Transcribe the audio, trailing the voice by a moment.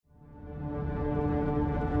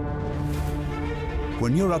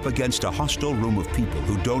When you're up against a hostile room of people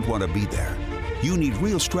who don't want to be there, you need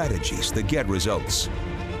real strategies that get results.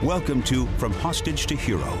 Welcome to From Hostage to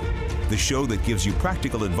Hero, the show that gives you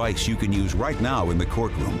practical advice you can use right now in the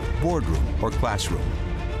courtroom, boardroom, or classroom.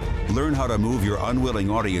 Learn how to move your unwilling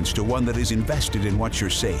audience to one that is invested in what you're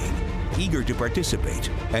saying, eager to participate,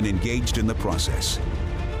 and engaged in the process.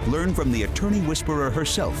 Learn from the attorney whisperer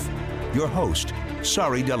herself, your host,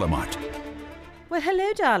 Sari Delamotte. Well,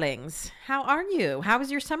 hello, darlings. How are you? How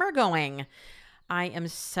is your summer going? I am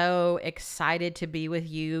so excited to be with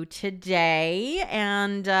you today,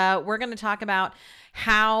 and we're going to talk about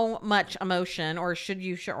how much emotion, or should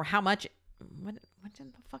you show, or how much, what the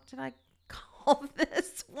fuck did I call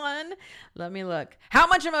this one? Let me look. How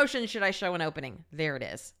much emotion should I show in opening? There it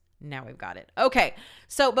is. Now we've got it. Okay.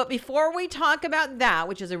 So, but before we talk about that,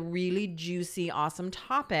 which is a really juicy, awesome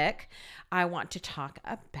topic, I want to talk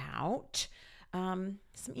about some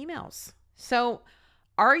emails. So,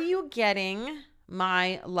 are you getting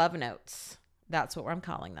my love notes? That's what I'm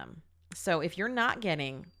calling them. So if you're not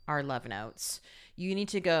getting our love notes, you need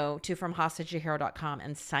to go to FromHostageToHero.com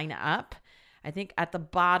and sign up. I think at the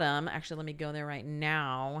bottom, actually, let me go there right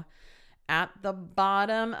now. At the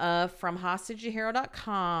bottom of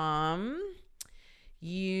FromHostageToHero.com,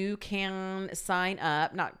 you can sign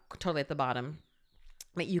up, not totally at the bottom,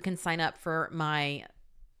 but you can sign up for my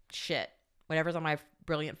shit. Whatever's on my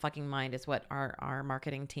brilliant fucking mind is what our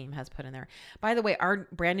marketing team has put in there. By the way, our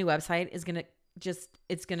brand new website is going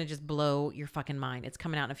to just blow your fucking mind. It's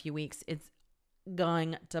coming out in a few weeks. It's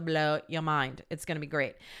going to blow your mind. It's going to be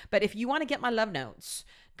great. But if you want to get my love notes,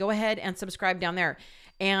 go ahead and subscribe down there.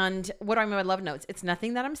 And what do I mean by love notes? It's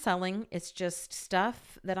nothing that I'm selling. It's just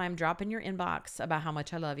stuff that I'm dropping your inbox about how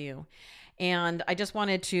much I love you. And I just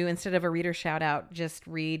wanted to, instead of a reader shout out, just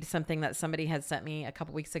read something that somebody had sent me a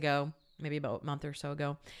couple weeks ago, maybe about a month or so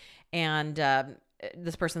ago. And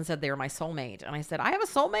this person said they were my soulmate. And I said, I have a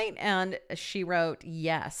soulmate? And she wrote,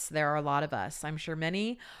 yes, there are a lot of us. I'm sure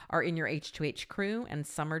many are in your H2H crew, and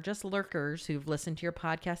some are just lurkers who've listened to your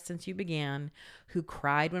podcast since you began, who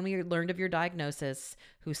cried when we learned of your diagnosis,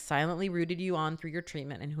 who silently rooted you on through your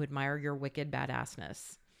treatment, and who admire your wicked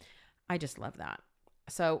badassness. I just love that.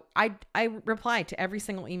 So I reply to every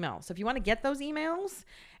single email. So if you want to get those emails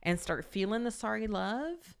and start feeling the Sari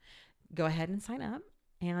love, go ahead and sign up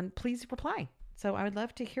and please reply. So I would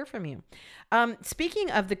love to hear from you.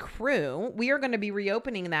 Speaking of the crew, we are going to be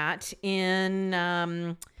reopening that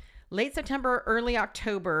in late September, early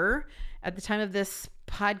October. At the time of this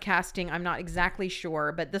podcasting, I'm not exactly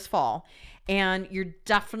sure, but this fall. And you're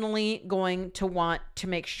definitely going to want to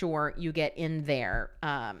make sure you get in there.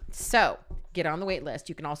 So get on the wait list.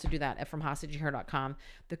 You can also do that at FromHostageToHero.com.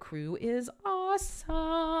 The crew is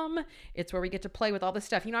awesome. It's where we get to play with all this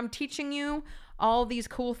stuff. You know, I'm teaching you all these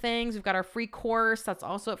cool things. We've got our free course. That's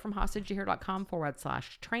also at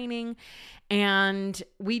FromHostageToHero.com/training. And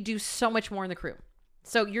we do so much more in the crew.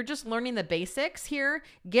 So you're just learning the basics here.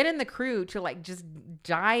 Get in the crew to like just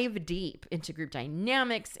dive deep into group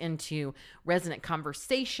dynamics, into resonant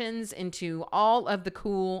conversations, into all of the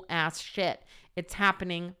cool ass shit. It's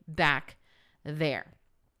happening back there.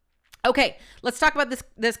 Okay, let's talk about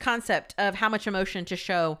this concept of how much emotion to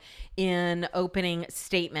show in opening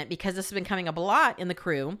statement, because this has been coming up a lot in the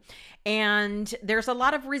crew, and there's a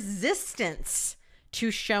lot of resistance to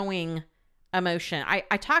showing emotion.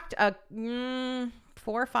 I talked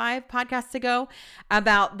 4 or 5 podcasts ago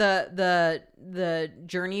about the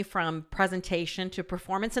journey from presentation to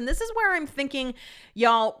performance. And this is where I'm thinking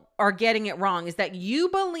y'all are getting it wrong, is that you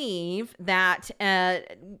believe that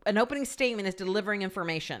an opening statement is delivering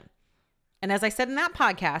information. And as I said in that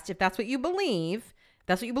podcast, if that's what you believe,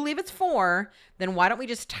 that's what you believe it's for, then why don't we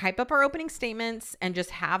just type up our opening statements and just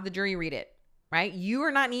have the jury read it? Right? You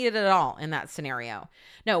are not needed at all in that scenario.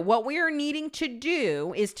 No, what we are needing to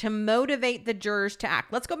do is to motivate the jurors to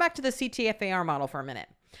act. Let's go back to the CTFAR model for a minute.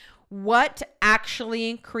 What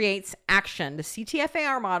actually creates action? The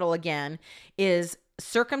CTFAR model, again, is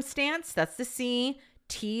circumstance, that's the C,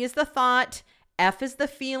 T is the thought, F is the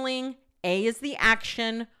feeling, A is the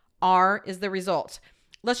action, R is the result.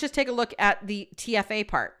 Let's just take a look at the TFA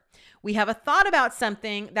part. We have a thought about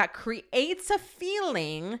something that creates a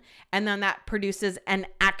feeling, and then that produces an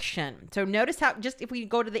action. So notice how, just if we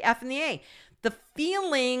go to the F and the A, the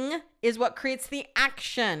feeling is what creates the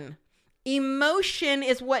action. Emotion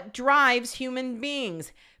is what drives human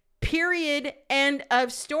beings. Period. End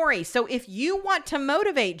of story. So if you want to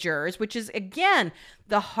motivate jurors, which is, again,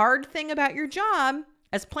 the hard thing about your job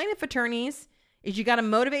as plaintiff attorneys, is you got to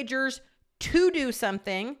motivate jurors to do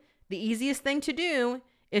something. The easiest thing to do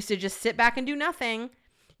is to just sit back and do nothing.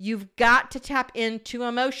 You've got to tap into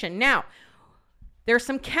emotion. Now, there's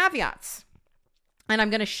some caveats, and I'm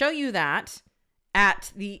going to show you that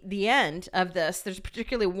at the end of this. There's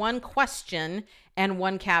particularly one question and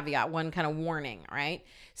one caveat, one kind of warning, right?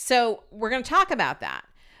 So we're going to talk about that.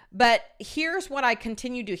 But here's what I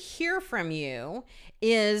continue to hear from you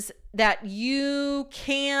is that you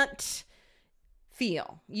can't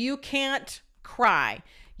feel, you can't cry,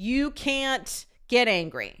 you can't get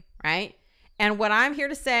angry, right? And what I'm here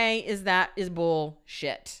to say is that is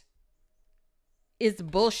bullshit. It's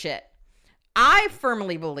bullshit. I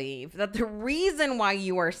firmly believe that the reason why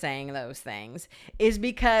you are saying those things is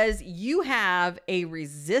because you have a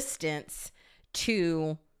resistance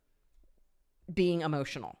to being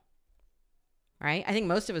emotional, right? I think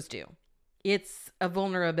most of us do. It's a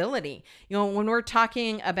vulnerability. You know, when we're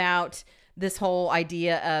talking about this whole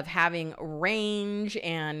idea of having range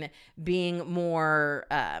and being more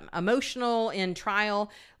emotional in trial,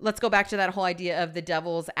 let's go back to that whole idea of the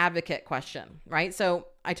devil's advocate question, right? So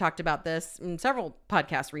I talked about this in several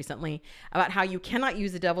podcasts recently about how you cannot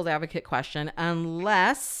use the devil's advocate question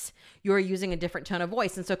unless you're using a different tone of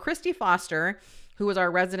voice. And so Christy Foster, who was our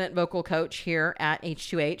resident vocal coach here at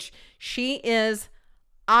H2H, she is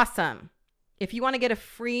awesome. If you want to get a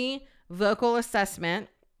free vocal assessment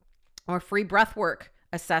or free breathwork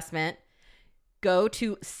assessment, go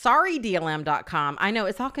to sorrydlm.com. I know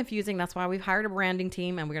it's all confusing. That's why we've hired a branding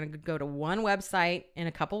team, and we're going to go to one website in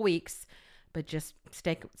a couple weeks, but just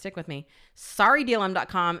stick with me.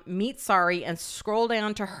 Sorrydlm.com, meet Sorry, and scroll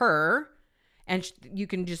down to her, and you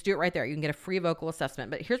can just do it right there. You can get a free vocal assessment.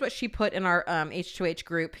 But here's what she put in our H2H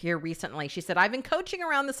group here recently. She said, I've been coaching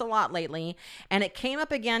around this a lot lately, and it came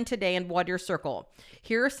up again today in Voir Dire Circle.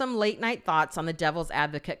 Here are some late night thoughts on the devil's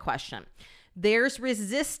advocate question. There's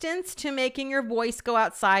resistance to making your voice go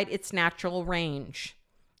outside its natural range.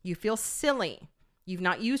 You feel silly. You've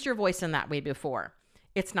not used your voice in that way before.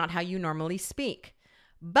 It's not how you normally speak.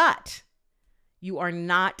 But you are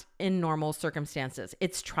not in normal circumstances.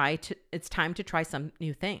 It's time to try some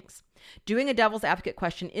new things. Doing a devil's advocate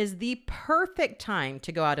question is the perfect time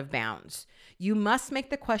to go out of bounds. You must make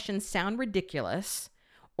the question sound ridiculous,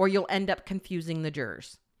 or you'll end up confusing the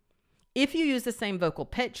jurors. If you use the same vocal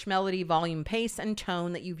pitch, melody, volume, pace, and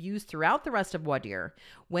tone that you've used throughout the rest of Voir Dire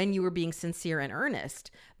when you were being sincere and earnest,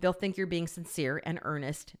 they'll think you're being sincere and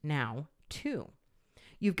earnest now too.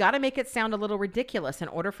 You've got to make it sound a little ridiculous in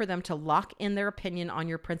order for them to lock in their opinion on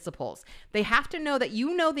your principles. They have to know that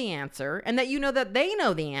you know the answer and that you know that they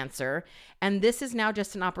know the answer. And this is now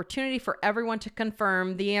just an opportunity for everyone to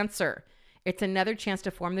confirm the answer. It's another chance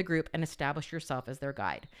to form the group and establish yourself as their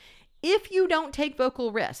guide. If you don't take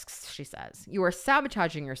vocal risks, she says, you are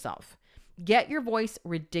sabotaging yourself. Get your voice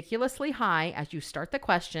ridiculously high as you start the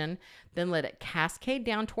question, then let it cascade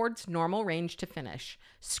down towards normal range to finish.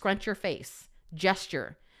 Scrunch your face.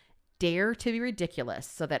 Gesture. Dare to be ridiculous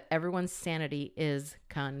so that everyone's sanity is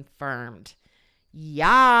confirmed.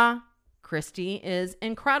 Yeah, Christy is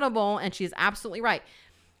incredible, and she's absolutely right.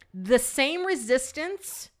 The same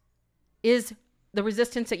resistance is the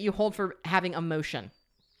resistance that you hold for having emotion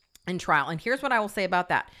in trial. And here's what I will say about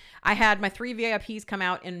that. I had my 3 VIPs come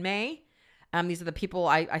out in May. These are the people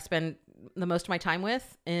I spend the most of my time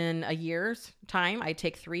with in a year's time. I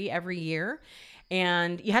take 3 every year.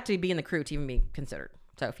 And you have to be in the crew to even be considered.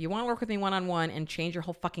 So if you want to work with me one-on-one and change your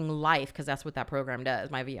whole fucking life, because that's what that program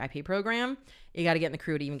does, my VIP program, you got to get in the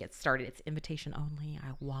crew to even get started. It's invitation only.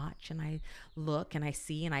 I watch and I look and I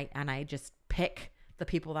see and I just pick the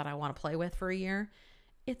people that I want to play with for a year.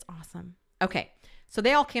 It's awesome. Okay, so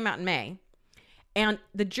they all came out in May. And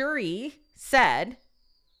the jury said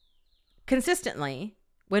consistently,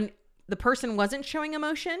 when the person wasn't showing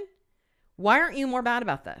emotion, why aren't you more bad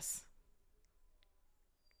about this?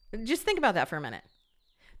 Just think about that for a minute.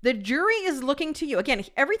 The jury is looking to you. Again,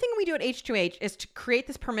 everything we do at H2H is to create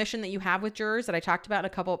this permission that you have with jurors that I talked about a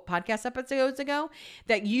couple podcast episodes ago,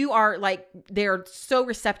 that you are like, they're so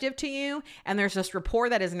receptive to you and there's this rapport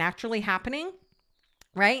that is naturally happening,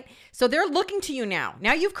 right? So they're looking to you now.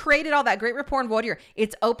 Now you've created all that great rapport in Voir Dire.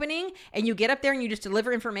 It's opening and you get up there and you just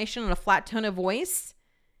deliver information in a flat tone of voice.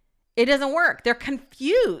 It doesn't work. They're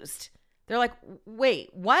confused. They're like, wait,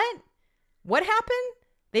 what? What happened?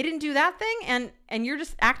 They didn't do that thing and you're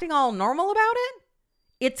just acting all normal about it?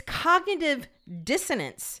 It's cognitive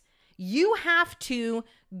dissonance. You have to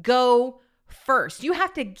go first. You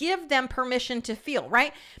have to give them permission to feel,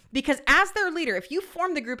 right? Because as their leader, if you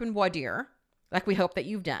form the group in Voir Dire, like we hope that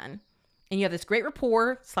you've done, and you have this great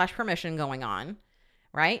rapport / permission going on,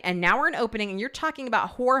 right? And now we're in opening and you're talking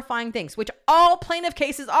about horrifying things, which all plaintiff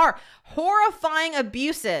cases are. Horrifying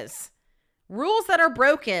abuses, rules that are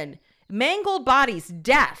broken, mangled bodies,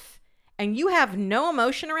 death, and you have no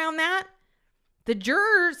emotion around that, The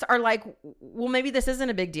jurors are like, well, maybe this isn't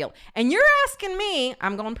a big deal. And you're asking me,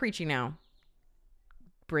 I'm going preachy now.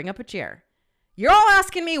 Bring up a chair. You're all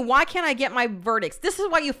asking me, why can't I get my verdicts? This is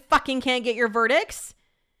why you fucking can't get your verdicts.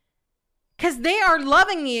 Because they are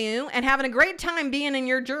loving you and having a great time being in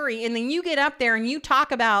your jury. And then you get up there and you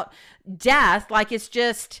talk about death like it's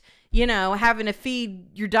just, you know, having to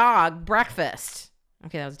feed your dog breakfast.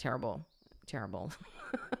 Okay, that was terrible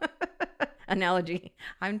analogy.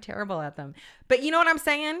 I'm terrible at them. But you know what I'm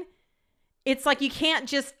saying? It's like you can't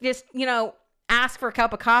just, you know, ask for a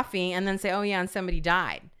cup of coffee and then say, oh yeah, and somebody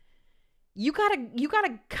died. You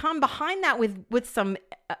gotta come behind that with some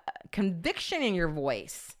conviction in your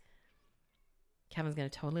voice. Kevin's going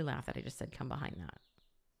to totally laugh that I just said come behind that.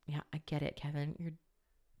 Yeah, I get it, Kevin. Your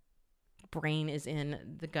brain is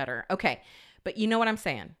in the gutter. Okay, but you know what I'm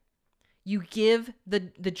saying? You give the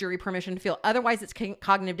jury permission to feel. Otherwise, it's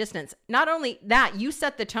cognitive dissonance. Not only that, you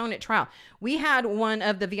set the tone at trial. We had one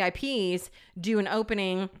of the VIPs do an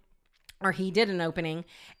opening, or he did an opening,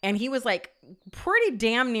 and he was like pretty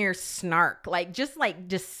damn near snark, like just like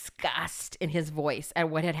disgust in his voice at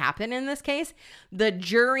what had happened in this case. The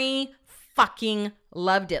jury fucking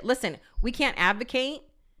loved it. Listen, we can't advocate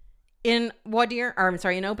in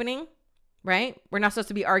in opening, right? We're not supposed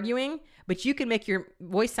to be arguing, but you can make your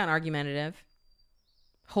voice sound argumentative.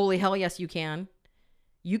 Holy hell, yes, you can.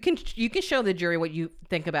 You can show the jury what you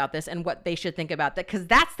think about this and what they should think about that, because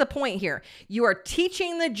that's the point here. You are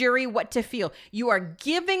teaching the jury what to feel. You are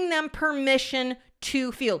giving them permission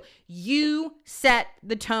to feel. You set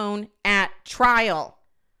the tone at trial.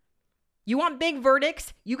 You want big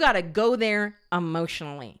verdicts? You got to go there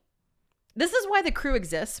emotionally. This is why the crew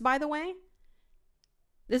exists, by the way.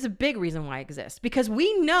 This is a big reason why it exists, because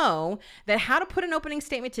we know that how to put an opening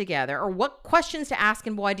statement together or what questions to ask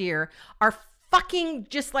in voir dire are fucking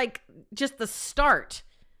just the start.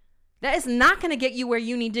 That is not going to get you where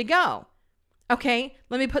you need to go. Okay,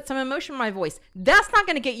 let me put some emotion in my voice. That's not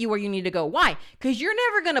going to get you where you need to go. Why? Because you're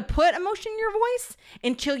never going to put emotion in your voice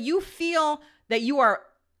until you feel that you are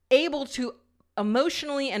able to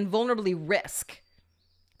emotionally and vulnerably risk.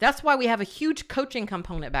 That's why we have a huge coaching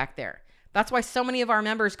component back there. That's why so many of our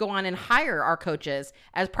members go on and hire our coaches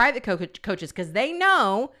as private coaches, because they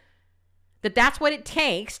know that that's what it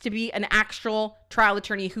takes to be an actual trial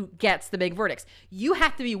attorney who gets the big verdicts. You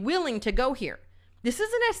have to be willing to go here. This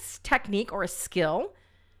isn't a technique or a skill.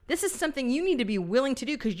 This is something you need to be willing to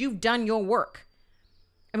do because you've done your work.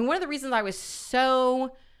 I mean, one of the reasons I was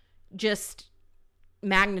so just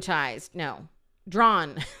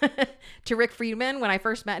drawn to Rick Friedman when I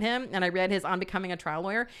first met him and I read his On Becoming a Trial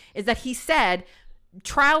Lawyer is that he said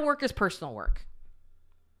trial work is personal work.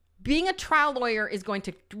 Being a trial lawyer is going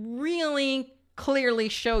to really clearly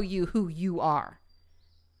show you who you are.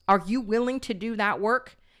 Are you willing to do that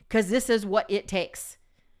work? Because this is what it takes.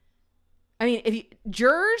 I mean,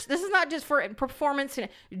 jurors, this is not just for performance.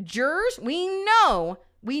 Jurors, we know,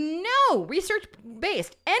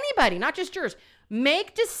 research-based, anybody, not just jurors,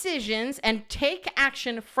 make decisions and take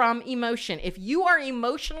action from emotion. If you are an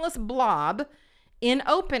emotionless blob in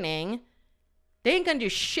opening, they ain't gonna do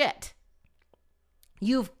shit.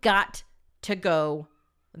 You've got to go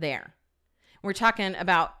there. We're talking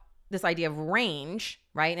about this idea of range,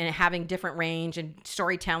 right? And having different range and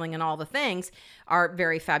storytelling and all the things. Our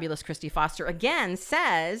very fabulous Christy Foster again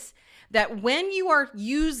says that when you are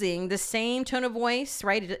using the same tone of voice,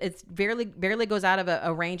 right, it's barely goes out of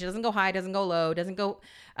a range. It doesn't go high, it doesn't go low, it doesn't go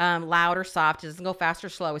loud or soft, it doesn't go fast or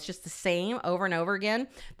slow. It's just the same over and over again.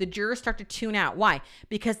 The jurors start to tune out. Why?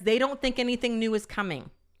 Because they don't think anything new is coming.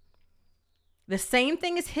 The same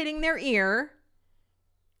thing is hitting their ear,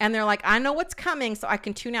 and they're like, I know what's coming, so I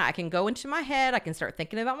can tune out. I can go into my head. I can start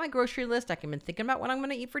thinking about my grocery list. I can be thinking about what I'm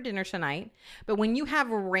going to eat for dinner tonight. But when you have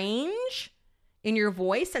range in your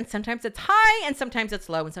voice, and sometimes it's high, and sometimes it's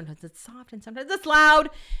low, and sometimes it's soft, and sometimes it's loud,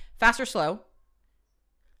 fast or slow,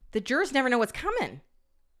 the jurors never know what's coming.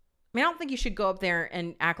 I mean, I don't think you should go up there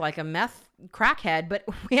and act like a meth crackhead, but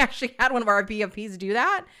we actually had one of our BFPs do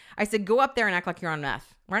that. I said, go up there and act like you're on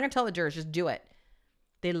meth. We're not going to tell the jurors, just do it.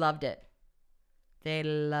 They loved it. They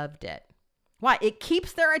loved it. Why? It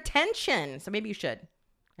keeps their attention. So maybe you should.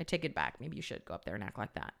 I take it back. Maybe you should go up there and act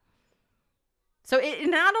like that. So it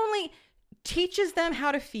not only teaches them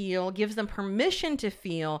how to feel, gives them permission to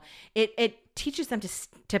feel, it teaches them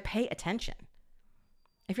to pay attention.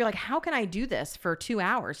 If you're like, how can I do this for 2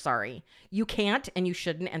 hours? Sorry. You can't and you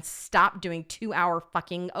shouldn't, and stop doing 2-hour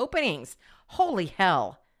fucking openings. Holy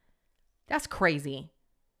hell. That's crazy.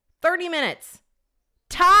 30 minutes.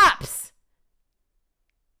 Tops.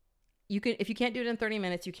 If you can't do it in 30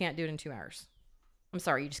 minutes, you can't do it in 2 hours. I'm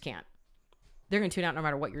sorry, you just can't. They're going to tune out no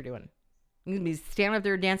matter what you're doing. You can be standing up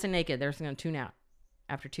there dancing naked. They're just going to tune out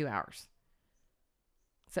after 2 hours.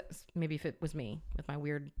 So maybe if it was me with my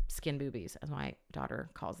weird skin boobies, as my daughter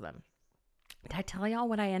calls them. Did I tell y'all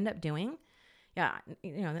what I end up doing? Yeah,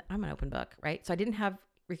 I'm an open book, right? So I didn't have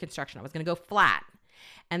reconstruction. I was going to go flat.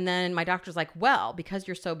 And then my doctor's like, well, because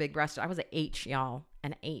you're so big breasted, I was an H, y'all,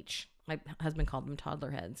 an H. My husband called them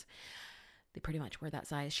toddler heads. They pretty much were that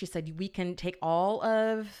size. She said, we can take all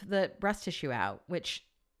of the breast tissue out, which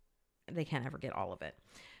they can't ever get all of it.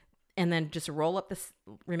 And then just roll up the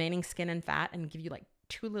remaining skin and fat and give you like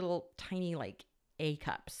 2 little tiny like A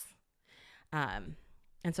cups. And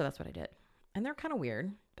so that's what I did. And they're kind of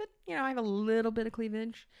weird, but I have a little bit of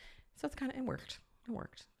cleavage. So it worked. It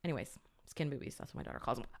worked. Anyways, skin boobies. That's what my daughter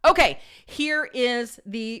calls them. Okay. Here is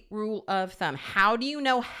the rule of thumb. How do you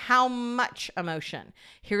know how much emotion?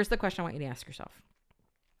 Here's the question I want you to ask yourself.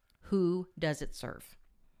 Who does it serve?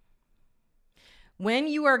 When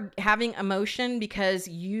you are having emotion because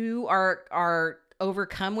you are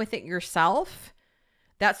overcome with it yourself,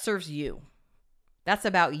 that serves you. That's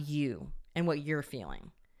about you and what you're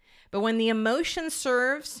feeling. But when the emotion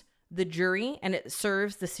serves the jury and it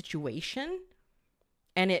serves the situation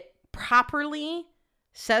and it properly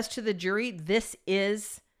says to the jury, this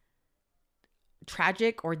is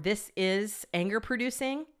tragic or this is anger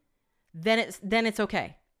producing, then it's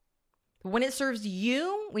okay. When it serves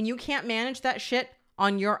you, when you can't manage that shit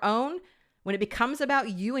on your own, when it becomes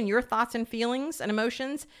about you and your thoughts and feelings and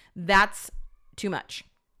emotions, that's too much.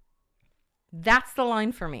 That's the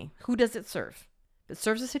line for me. Who does it serve? If it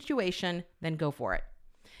serves a situation, then go for it.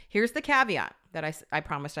 Here's the caveat that I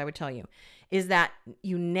promised I would tell you, is that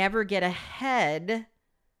you never get ahead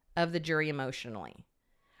of the jury emotionally.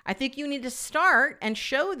 I think you need to start and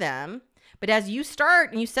show them. But as you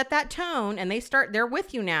start and you set that tone and they're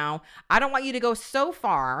with you now, I don't want you to go so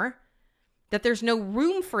far that there's no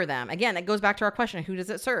room for them. Again, it goes back to our question, who does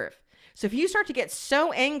it serve? So if you start to get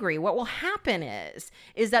so angry, what will happen is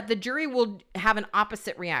that the jury will have an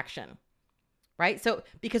opposite reaction, right? So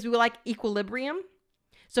because we like equilibrium.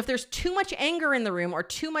 So if there's too much anger in the room or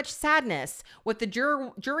too much sadness, what the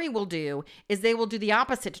jury will do is they will do the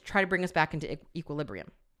opposite to try to bring us back into equilibrium.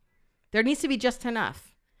 There needs to be just enough.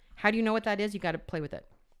 How do you know what that is? You got to play with it.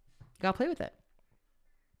 You got to play with it.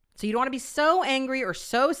 So you don't want to be so angry or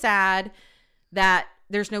so sad that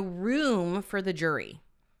there's no room for the jury.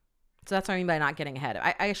 So that's what I mean by not getting ahead.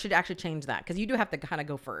 I should actually change that because you do have to kind of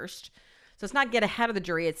go first. So it's not get ahead of the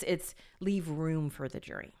jury. It's leave room for the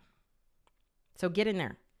jury. So get in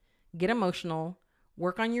there. Get emotional.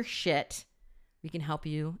 Work on your shit. We can help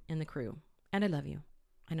you in the crew. And I love you.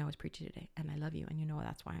 I know I was preachy today. And I love you. And you know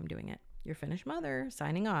that's why I'm doing it. Your finished mother,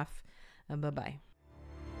 signing off. Bye-bye.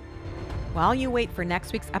 While you wait for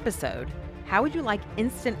next week's episode, how would you like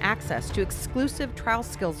instant access to exclusive trial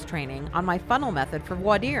skills training on my funnel method for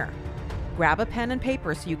voir dire? Grab a pen and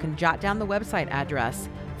paper so you can jot down the website address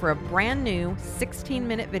for a brand new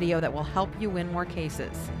 16-minute video that will help you win more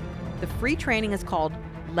cases. The free training is called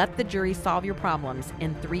Let the Jury Solve Your Problems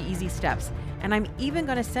in 3 Easy Steps, and I'm even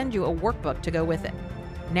going to send you a workbook to go with it.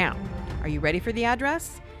 Now, are you ready for the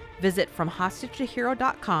address? Visit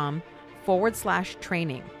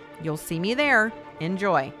FromHostageToHero.com/training. You'll see me there.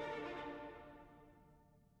 Enjoy.